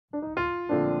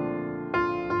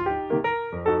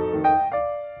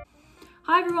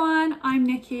Hi everyone, I'm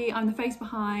Nikki. I'm the face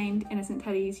behind Innocent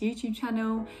Teddy's YouTube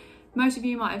channel. Most of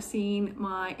you might have seen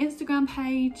my Instagram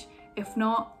page. If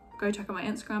not, go check out my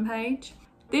Instagram page.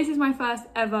 This is my first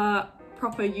ever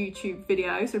proper YouTube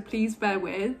video, so please bear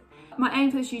with. My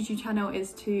aim for this YouTube channel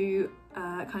is to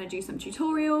kind of do some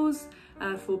tutorials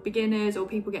for beginners or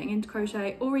people getting into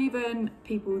crochet, or even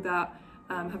people that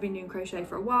have been doing crochet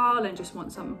for a while and just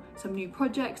want some new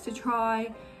projects to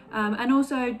try. And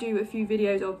also do a few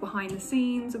videos of behind the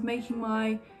scenes of making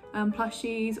my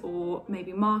plushies, or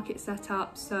maybe market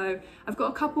setups. So I've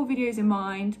got a couple videos in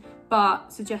mind,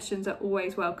 but suggestions are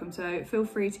always welcome. So feel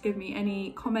free to give me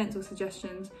any comments or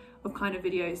suggestions of kind of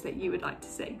videos that you would like to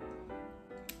see.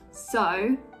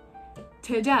 So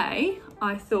today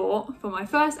I thought for my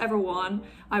first ever one,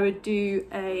 I would do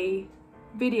a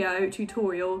video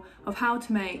tutorial of how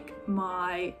to make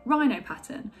my Rhino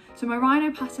pattern. So my Rhino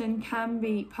pattern can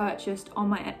be purchased on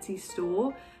my Etsy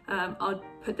store. I'll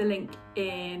put the link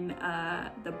in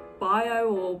the bio,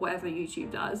 or whatever YouTube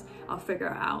does, I'll figure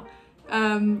it out.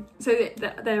 So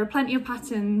there are plenty of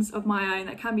patterns of my own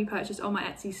that can be purchased on my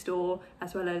Etsy store,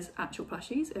 as well as actual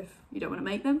plushies if you don't want to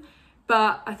make them.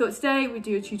 But I thought today we'd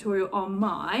do a tutorial on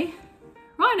my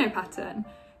Rhino pattern,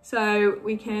 so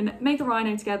we can make a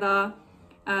Rhino together.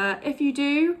 If you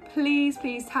do, please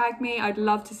tag me. I'd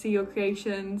love to see your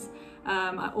creations.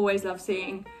 I always love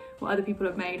seeing what other people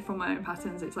have made from my own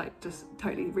patterns. It's like just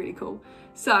totally really cool.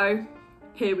 So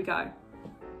here we go.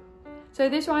 So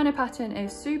this Rhino pattern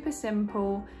is super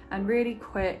simple and really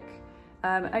quick.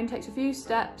 It only takes a few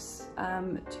steps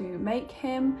to make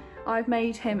him. I've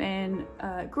made him in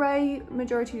grey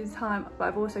majority of the time, but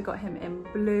I've also got him in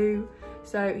blue,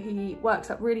 so he works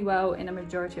up really well in a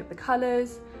majority of the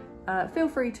colours. Feel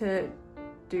free to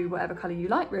do whatever colour you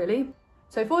like, really.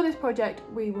 So for this project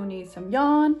we will need some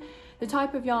yarn. The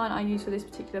type of yarn I use for this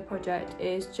particular project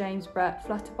is James Brett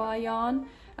Flutterby yarn,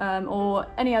 or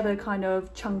any other kind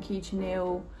of chunky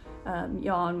chenille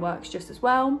yarn works just as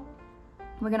well.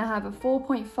 We're going to have a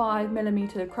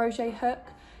 4.5mm crochet hook.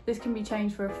 This can be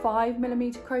changed for a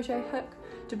 5mm crochet hook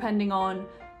depending on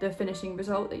the finishing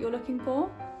result that you're looking for.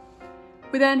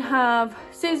 We then have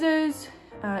scissors,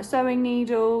 sewing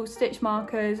needle, stitch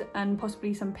markers, and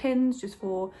possibly some pins just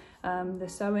for the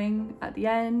sewing at the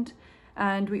end.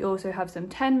 And we also have some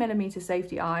 10mm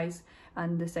safety eyes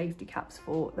and the safety caps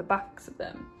for the backs of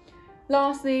them.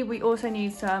 Lastly, we also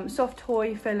need some soft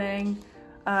toy filling.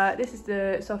 This is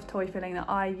the soft toy filling that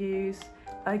I use.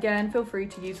 Again, feel free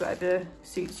to use whatever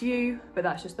suits you, but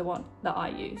that's just the one that I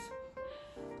use.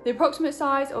 The approximate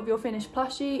size of your finished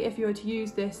plushie, if you were to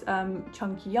use this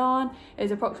chunky yarn,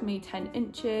 is approximately 10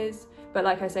 inches. But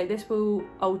like I say, this will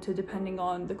alter depending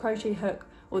on the crochet hook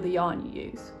or the yarn you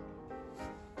use.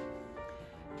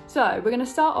 So we're going to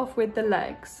start off with the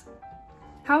legs.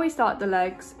 How we start the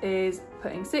legs is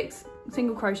putting 6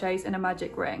 single crochets in a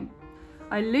magic ring.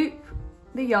 I loop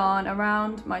the yarn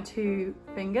around my 2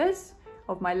 fingers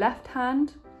of my left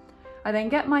hand. I then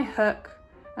get my hook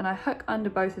and I hook under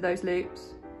both of those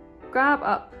loops, grab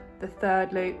up the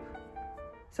 3rd loop,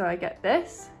 so I get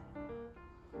this,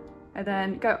 and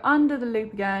then go under the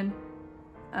loop again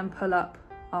and pull up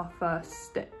our first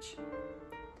stitch.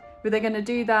 We're then going to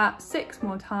do that 6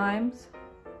 more times.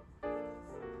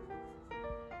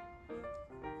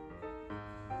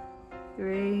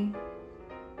 3,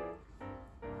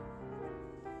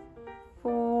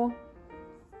 4,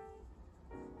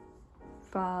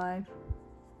 5,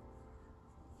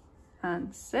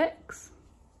 and 6.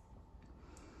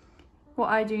 What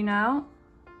I do now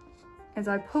is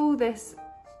I pull this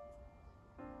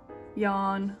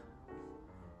yarn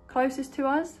closest to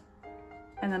us,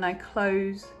 and then I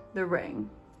close the ring.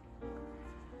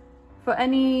 For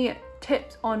any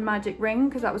tips on magic ring,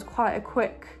 because that was quite a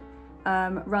quick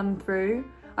run through,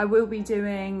 I will be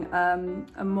doing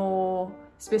a more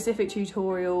specific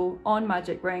tutorial on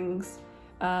magic rings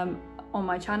on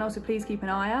my channel, so please keep an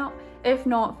eye out. If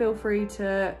not, feel free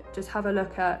to just have a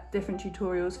look at different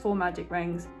tutorials for magic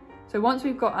rings. So once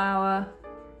we've got our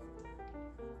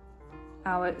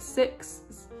 6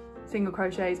 single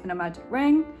crochets in a magic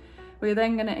ring, we're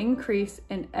then going to increase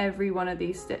in every one of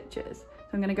these stitches.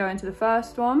 So I'm going to go into the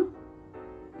first one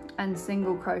and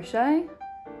single crochet.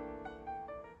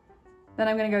 Then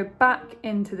I'm going to go back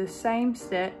into the same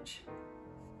stitch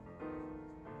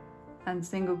and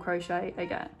single crochet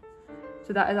again.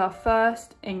 So that is our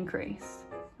first increase,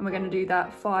 and we're going to do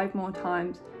that 5 more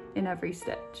times in every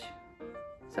stitch.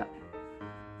 So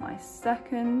my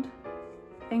second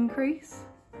increase,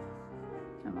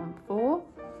 I'm on 4.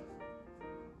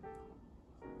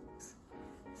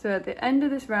 So at the end of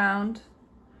this round,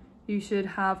 you should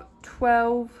have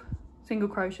 12 single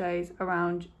crochets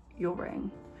around your ring.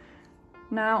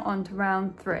 Now on to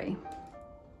round 3.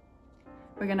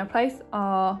 We're going to place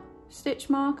our stitch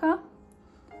marker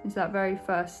into that very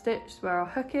first stitch where our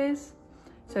hook is,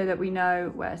 so that we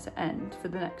know where to end for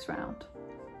the next round.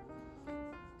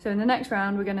 So in the next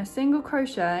round, we're going to single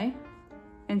crochet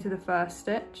into the first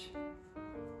stitch.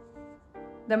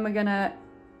 Then we're going to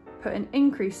put an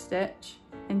increased stitch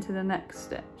into the next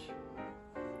stitch.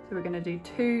 So we're going to do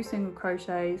 2 single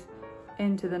crochets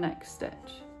into the next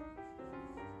stitch.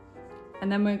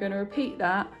 And then we're going to repeat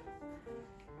that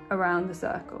around the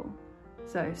circle.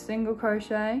 So single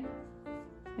crochet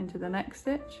into the next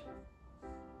stitch,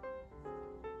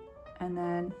 and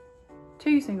then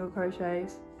 2 single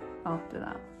crochets after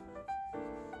that.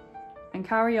 And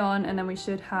carry on, and then we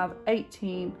should have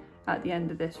 18 at the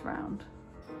end of this round.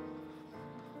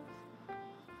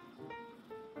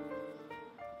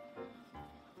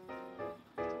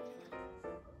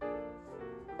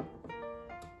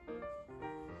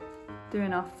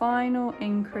 Doing our final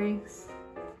increase.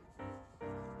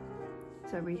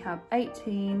 So we have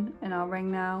 18 in our ring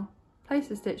now. Place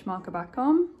the stitch marker back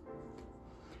on.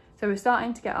 So we're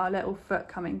starting to get our little foot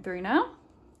coming through now.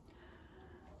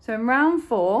 So in round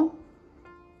 4,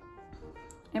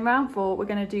 we're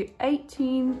going to do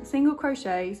 18 single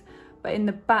crochets, but in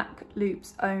the back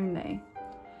loops only.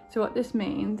 So what this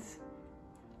means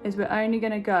is we're only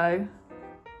going to go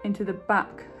into the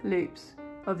back loops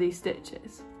of these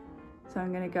stitches. So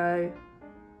I'm going to go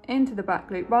into the back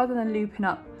loop rather than looping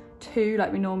up 2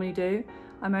 like we normally do.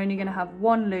 I'm only going to have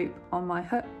 1 loop on my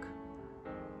hook.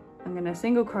 I'm going to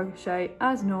single crochet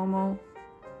as normal,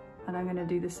 and I'm going to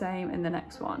do the same in the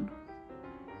next one.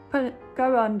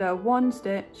 Go under 1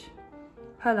 stitch,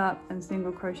 pull up and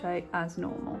single crochet as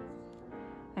normal,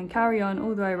 and carry on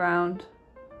all the way around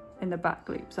in the back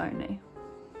loops only.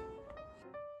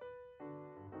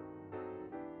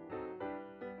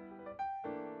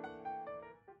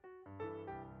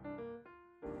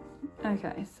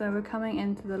 Okay, so we're coming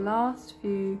into the last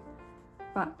few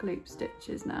back loop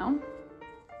stitches now.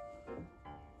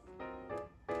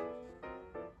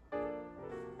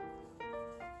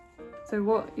 So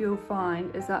what you'll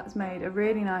find is that's made a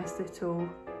really nice little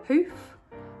hoof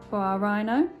for our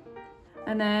rhino.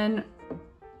 And then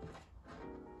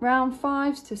round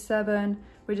 5 to 7,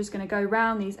 we're just going to go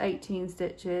round these 18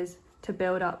 stitches to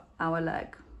build up our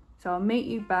leg. So I'll meet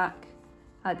you back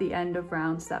at the end of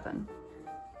round 7.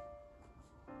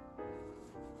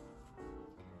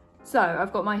 So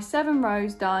I've got my 7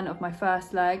 rows done of my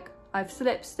first leg. I've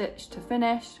slip stitched to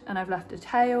finish, and I've left a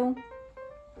tail.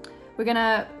 We're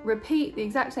gonna repeat the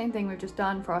exact same thing we've just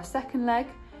done for our second leg.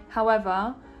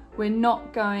 However, we're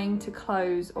not going to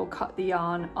close or cut the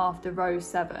yarn after row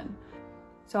 7.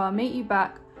 So I'll meet you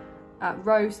back at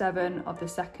row 7 of the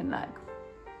second leg.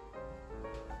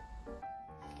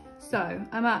 So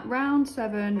I'm at round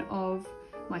 7 of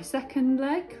my second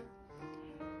leg.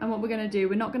 And what we're going to do,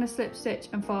 we're not going to slip stitch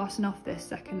and fasten off this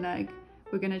second leg.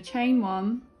 We're going to chain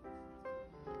 1,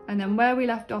 and then where we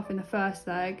left off in the first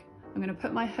leg, I'm going to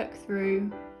put my hook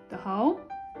through the hole,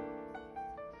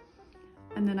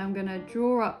 and then I'm going to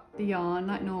draw up the yarn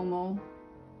like normal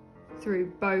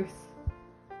through both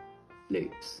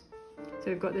loops. So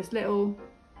we've got this little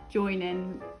join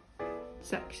in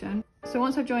section. So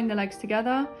once I've joined the legs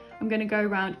together, I'm going to go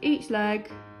around each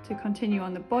leg to continue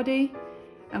on the body,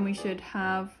 and we should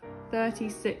have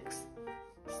 36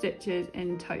 stitches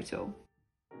in total.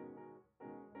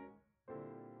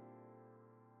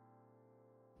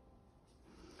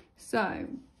 So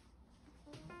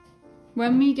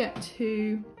when we get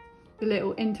to the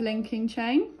little interlinking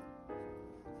chain,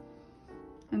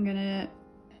 I'm going to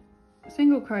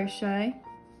single crochet,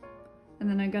 and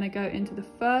then I'm going to go into the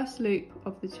first loop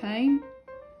of the chain,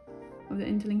 of the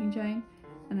interlinking chain,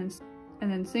 and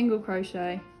then single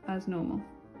crochet as normal.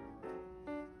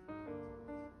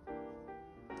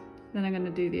 Then I'm going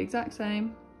to do the exact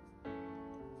same,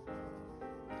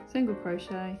 single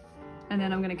crochet, and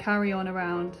then I'm going to carry on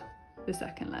around the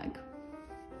second leg.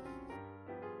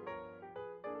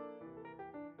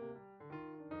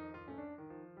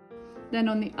 Then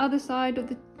on the other side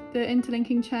of the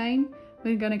interlinking chain,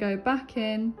 we're going to go back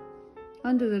in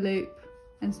under the loop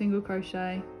and single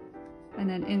crochet, and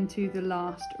then into the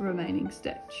last remaining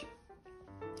stitch.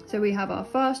 So we have our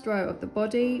first row of the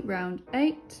body, round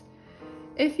 8.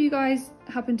 If you guys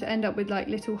happen to end up with like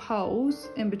little holes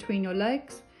in between your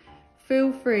legs, feel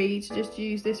free to just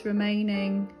use this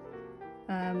remaining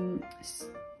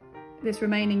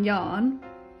yarn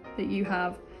that you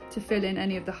have to fill in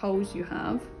any of the holes you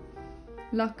have.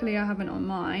 Luckily I haven't on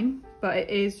mine, but it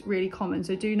is really common,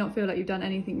 so do not feel like you've done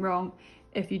anything wrong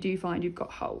if you do find you've got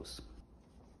holes.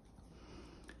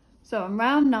 So on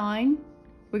round 9,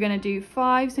 we're going to do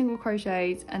 5 single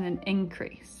crochets and an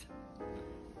increase.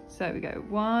 So we go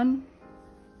 1,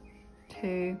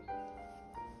 2,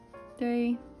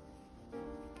 3,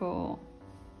 4,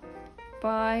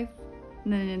 5,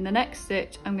 and then in the next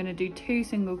stitch I'm going to do 2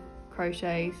 single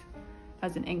crochets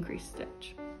as an increase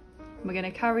stitch. And we're going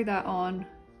to carry that on .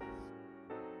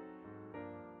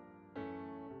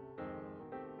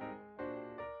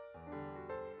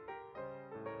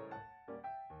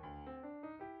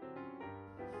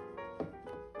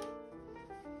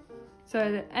 So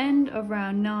at the end of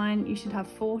round 9, you should have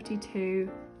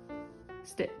 42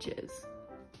 stitches.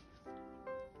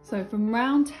 So from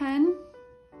round 10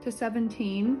 to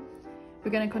 17,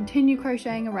 we're going to continue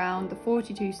crocheting around the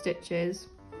 42 stitches.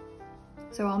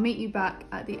 So I'll meet you back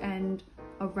at the end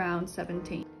of round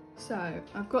 17. So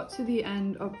I've got to the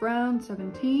end of round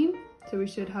 17, so we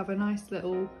should have a nice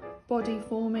little body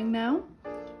forming now.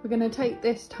 We're going to take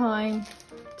this time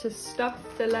to stuff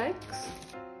the legs.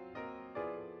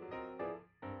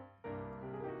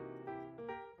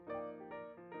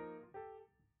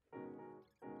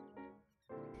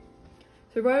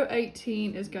 So row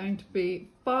 18 is going to be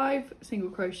 5 single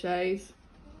crochets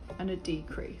and a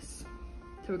decrease.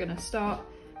 So we're going to start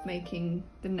making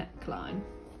the neckline.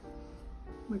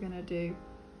 We're going to do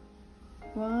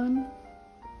 1,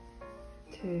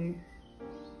 2,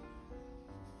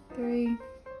 3,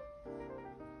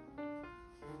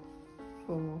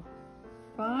 4,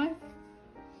 5,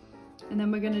 and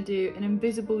then we're going to do an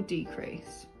invisible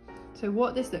decrease. So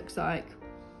what this looks like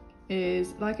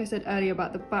is, like I said earlier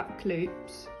about the back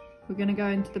loops, we're going to go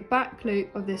into the back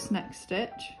loop of this next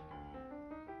stitch,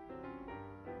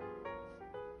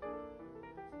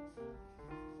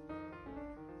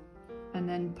 and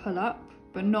then pull up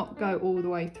but not go all the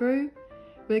way through.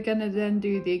 We're going to then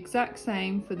do the exact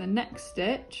same for the next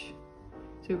stitch.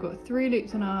 So we've got 3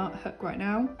 loops on our hook right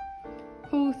now,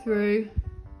 pull through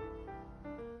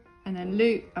and then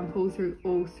loop and pull through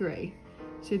all 3.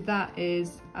 So that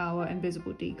is our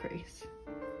invisible decrease.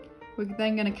 We're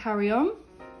then going to carry on.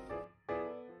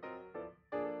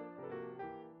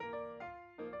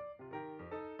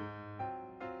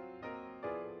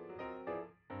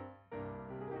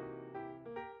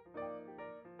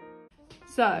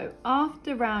 So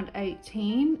after round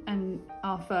 18 and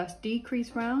our first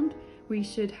decrease round, we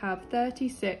should have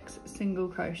 36 single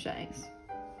crochets.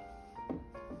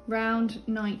 Round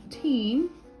 19,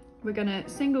 we're going to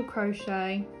single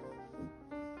crochet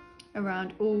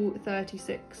around all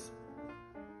 36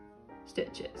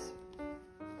 stitches.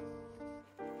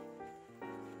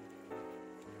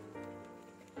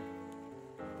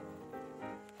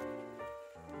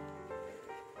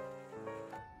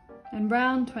 And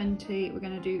round 20, we're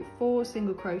going to do 4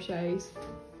 single crochets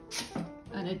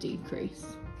and a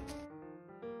decrease.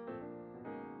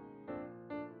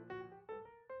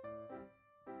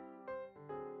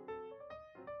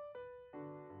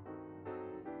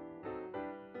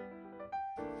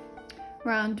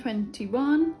 Round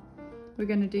 21, we're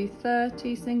going to do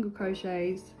 30 single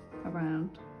crochets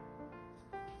around.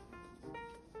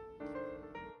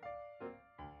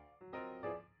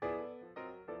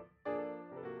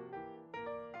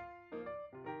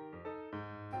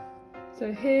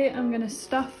 So here I'm going to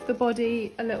stuff the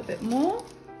body a little bit more,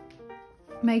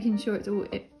 making sure it's all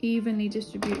evenly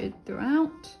distributed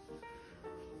throughout.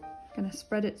 I'm going to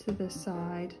spread it to the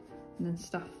side and then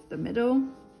stuff the middle,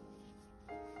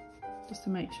 just to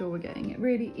make sure we're getting it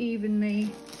really evenly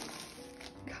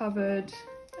covered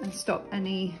and stop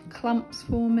any clumps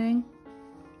forming.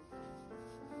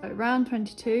 At round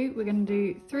 22, we're going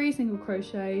to do 3 single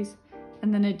crochets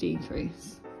and then a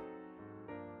decrease.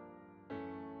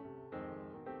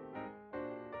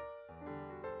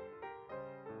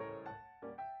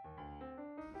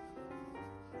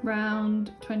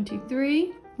 Round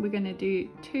 23, we're going to do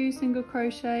 2 single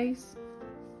crochets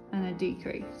and a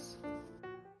decrease.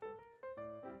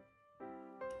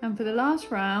 And for the last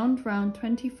round, round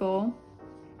 24,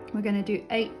 we're going to do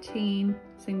 18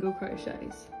 single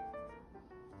crochets.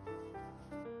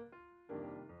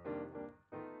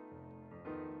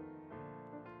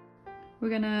 We're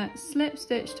going to slip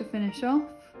stitch to finish off,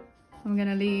 and we're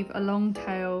going to leave a long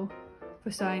tail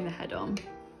for sewing the head on.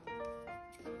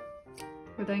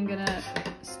 We're then going to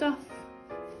stuff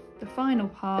the final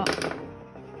part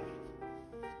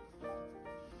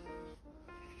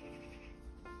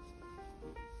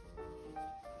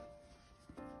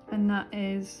and that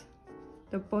is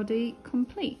the body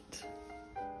complete.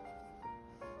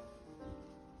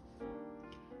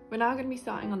 We're now going to be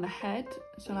starting on the head,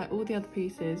 so like all the other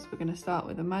pieces, we're going to start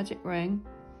with a magic ring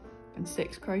and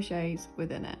 6 crochets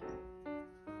within it.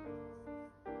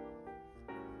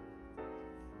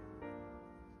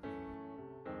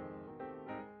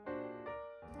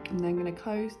 And then I'm going to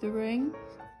close the ring.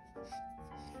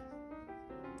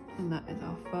 And that is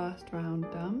our first round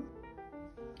done.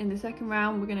 In the second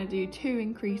round, we're going to do 2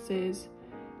 increases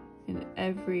in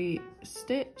every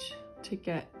stitch to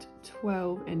get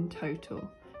 12 in total.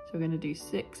 So we're going to do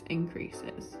 6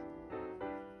 increases.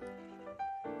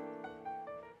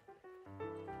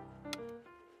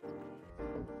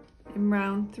 In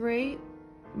round 3,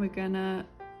 we're going to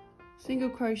single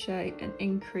crochet and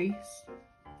increase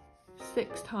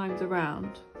 6 times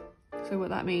around. So what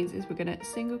that means is we're going to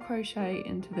single crochet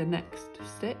into the next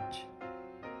stitch,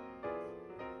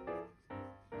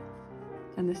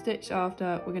 and the stitch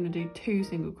after we're going to do 2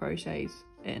 single crochets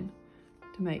in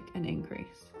to make an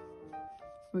increase.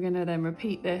 We're going to then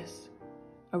repeat this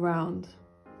around.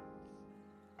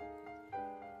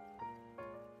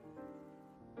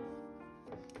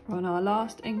 We're on our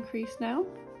last increase now.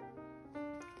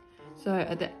 So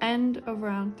at the end of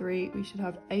round 3 we should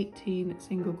have 18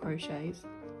 single crochets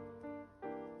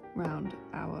round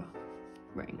our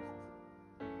ring.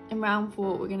 In round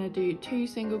 4 we're going to do 2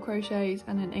 single crochets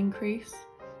and an increase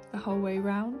the whole way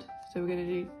round. So we're going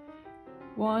to do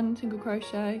 1 single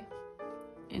crochet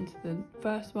into the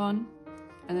first one,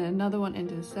 and then another one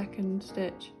into the second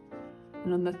stitch,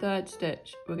 and on the third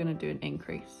stitch we're going to do an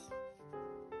increase,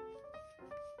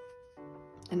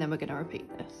 and then we're going to repeat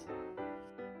this.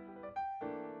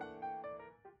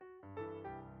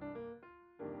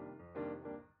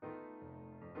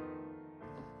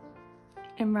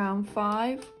 In round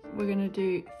 5 we're going to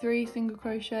do 3 single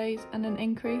crochets and an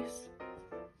increase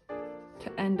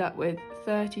to end up with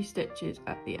 30 stitches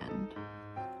at the end.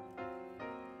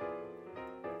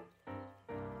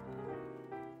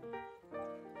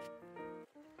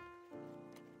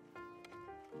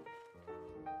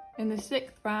 In the 6th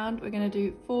round we're going to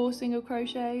do 4 single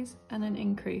crochets and an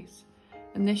increase,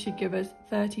 and this should give us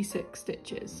 36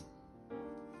 stitches.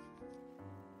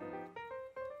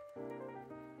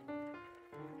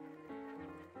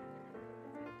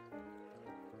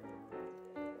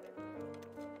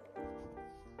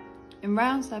 In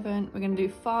round 7 we're going to do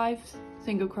 5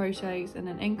 single crochets and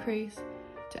an increase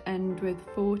to end with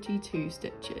 42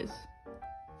 stitches.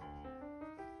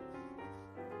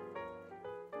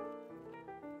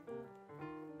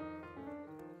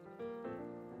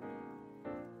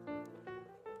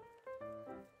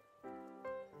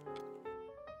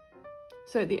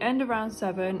 So at the end of round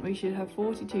 7 we should have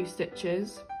 42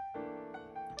 stitches,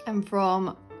 and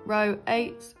from row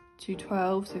 8 to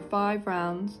 12, so 5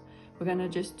 rounds, we're going to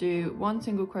just do 1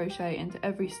 single crochet into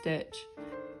every stitch.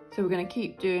 So we're going to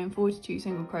keep doing 42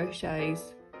 single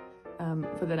crochets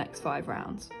for the next 5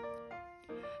 rounds.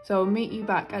 So I'll meet you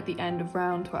back at the end of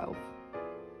round 12.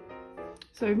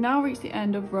 So we've now reached the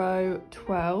end of row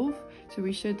 12, so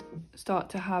we should start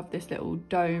to have this little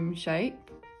dome shape.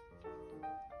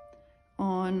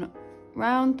 On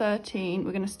round 13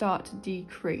 we're going to start to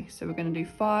decrease, so we're going to do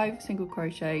 5 single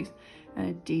crochets and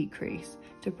a decrease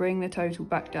to bring the total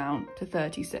back down to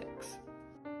 36.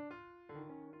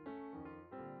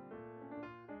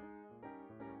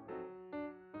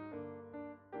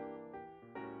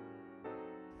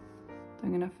 So I'm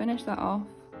going to finish that off,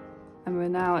 and we're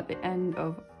now at the end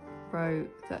of row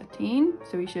 13,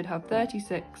 so we should have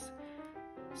 36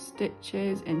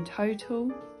 stitches in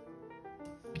total.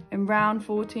 In round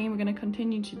 14 we're going to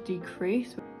continue to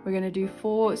decrease. We're going to do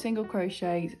 4 single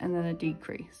crochets and then a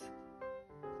decrease.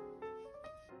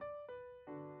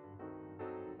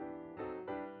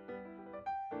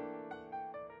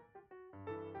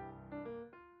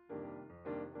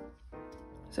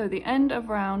 So at the end of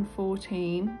round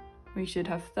 14 we should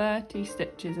have 30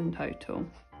 stitches in total.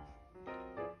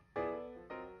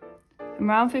 In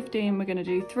round 15 we're going to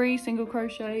do 3 single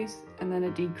crochets and then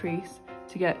a decrease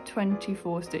to get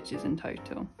 24 stitches in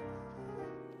total.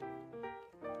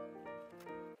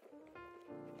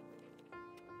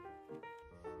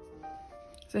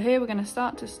 So here we're going to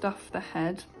start to stuff the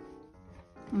head,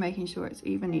 making sure it's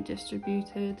evenly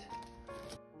distributed.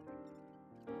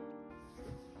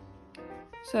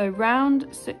 So round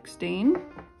 16,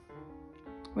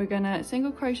 we're going to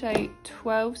single crochet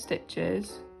 12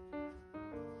 stitches,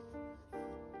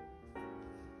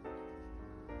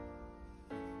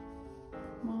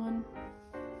 one,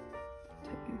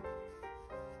 two,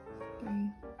 three,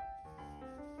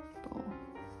 four,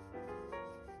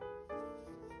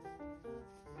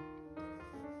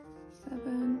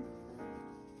 7,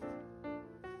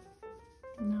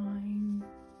 9,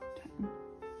 10,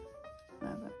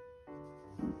 11,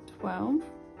 and 12.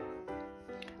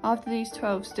 After these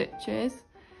 12 stitches,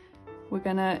 we're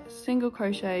going to single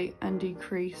crochet and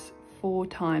decrease 4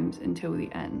 times until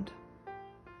the end.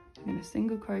 I'm going to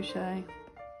single crochet,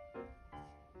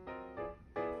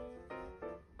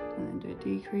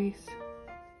 decrease,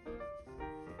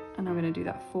 and I'm going to do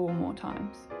that 4 more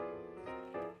times.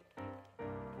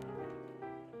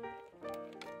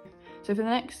 So for the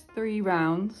next 3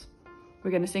 rounds,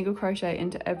 we're going to single crochet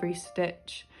into every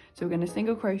stitch. So we're going to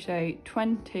single crochet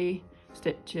 20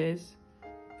 stitches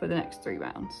for the next 3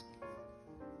 rounds.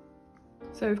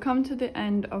 So we've come to the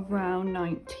end of round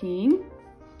 19.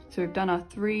 So we've done our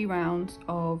 3 rounds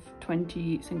of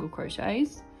 20 single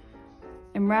crochets.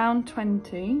 In round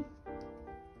 20,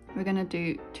 we're going to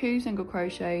do 2 single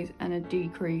crochets and a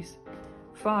decrease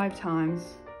 5 times.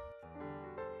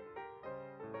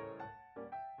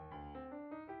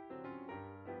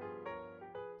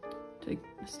 To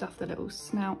stuff the little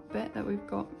snout bit that we've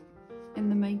got in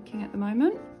the making at the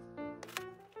moment.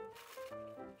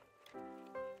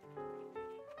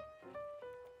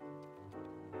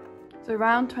 So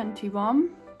round 21,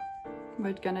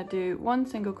 we're going to do 1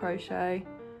 single crochet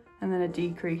and then a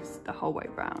decrease the whole way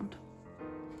round.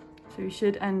 So we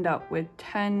should end up with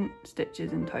 10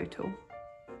 stitches in total.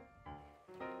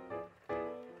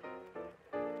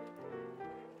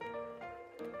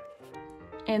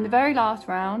 In the very last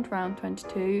round, round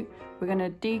 22, we're going to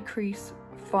decrease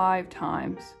 5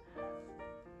 times.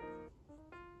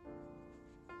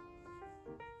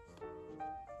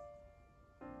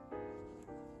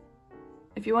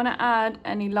 If you want to add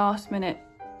any last minute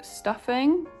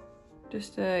stuffing,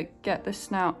 just to get the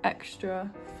snout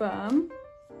extra firm,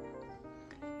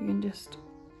 you can just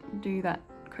do that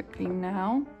quickly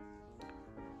now.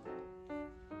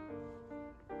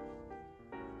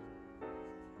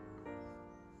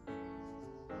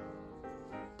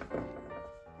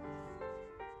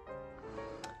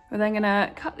 We're then going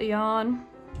to cut the yarn,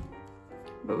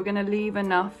 but we're going to leave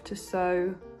enough to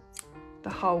sew the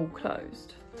hole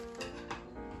closed.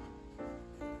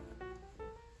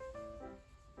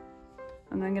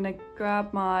 And I'm going to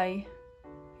grab my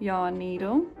yarn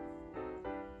needle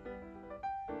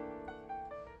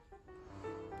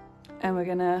and we're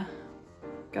going to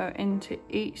go into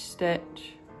each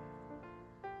stitch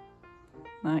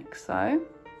like so.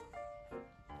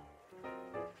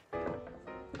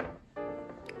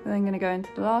 We're then going to go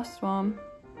into the last one,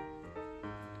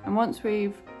 and once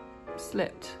we've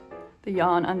slipped the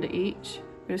yarn under each,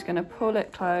 we're just going to pull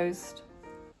it closed,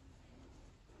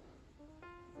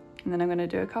 and then I'm going to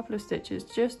do a couple of stitches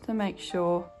just to make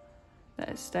sure that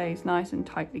it stays nice and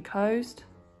tightly closed.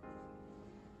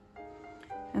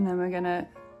 And then we're going to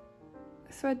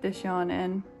thread this yarn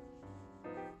in,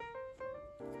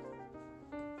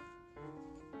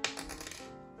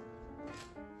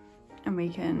 and we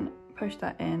can push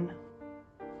that in,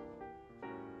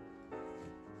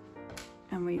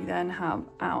 and we then have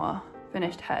our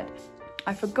finished head.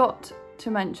 I forgot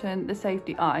to mention the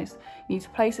safety eyes. You need to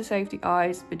place the safety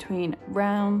eyes between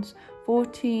rounds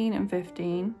 14 and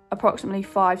 15, approximately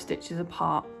 5 stitches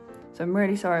apart. So I'm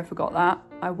really sorry I forgot that.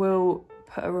 I will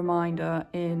put a reminder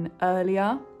in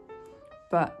earlier,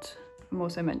 but I'm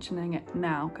also mentioning it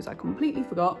now because I completely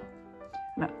forgot.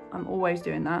 And I'm always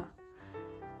doing that.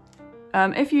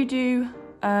 If you do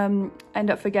end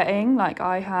up forgetting, like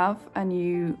I have, and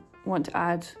you want to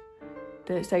add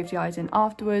the safety eyes in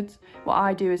afterwards, what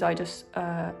I do is I just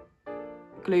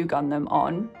glue gun them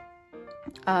on,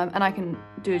 and I can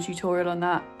do a tutorial on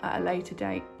that at a later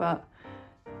date, but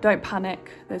don't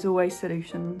panic, there's always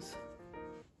solutions.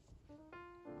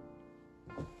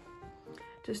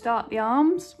 To start the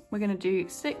arms, we're going to do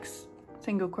 6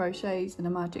 single crochets in a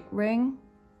magic ring.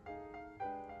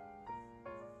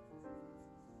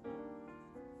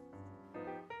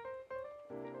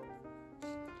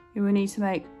 You will need to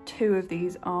make 2 of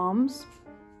these arms,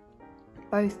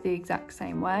 both the exact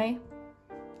same way.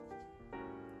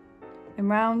 In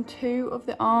round 2 of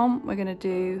the arm, we're going to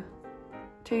do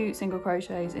 2 single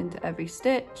crochets into every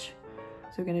stitch.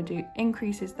 So we're going to do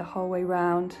increases the whole way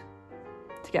round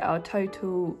to get our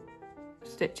total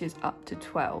stitches up to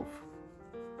 12.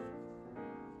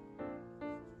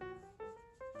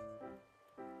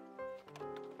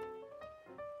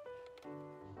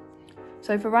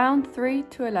 So for round 3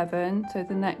 to 11, so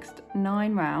the next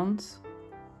 9 rounds,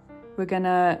 we're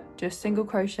gonna just single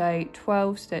crochet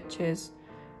 12 stitches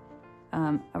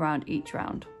around each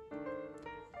round.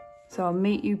 So I'll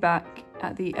meet you back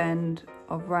at the end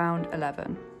of round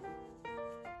 11.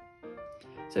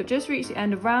 So I've just reached the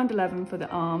end of round 11 for the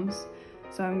arms.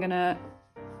 So I'm gonna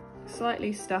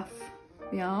slightly stuff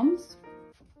the arms.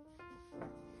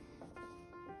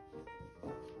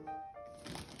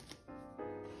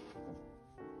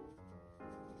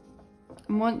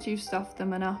 And once you've stuffed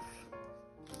them enough,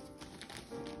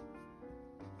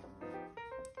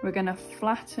 we're going to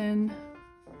flatten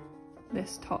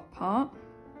this top part.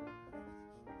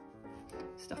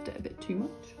 stuffed it a bit too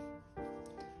much.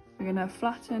 We're going to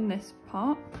flatten this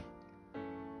part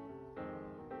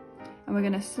and we're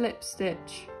going to slip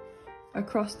stitch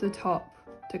across the top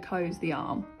to close the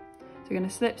arm. So we're going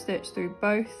to slip stitch through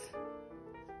both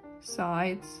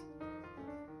sides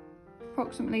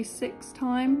approximately 6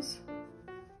 times.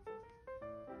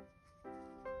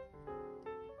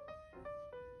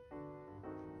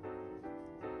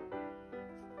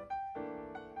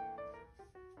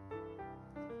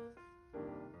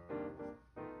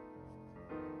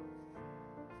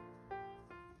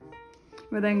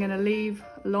 We're then going to leave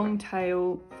a long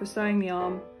tail for sewing the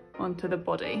arm onto the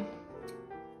body.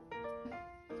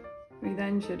 We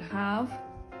then should have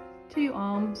 2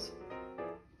 arms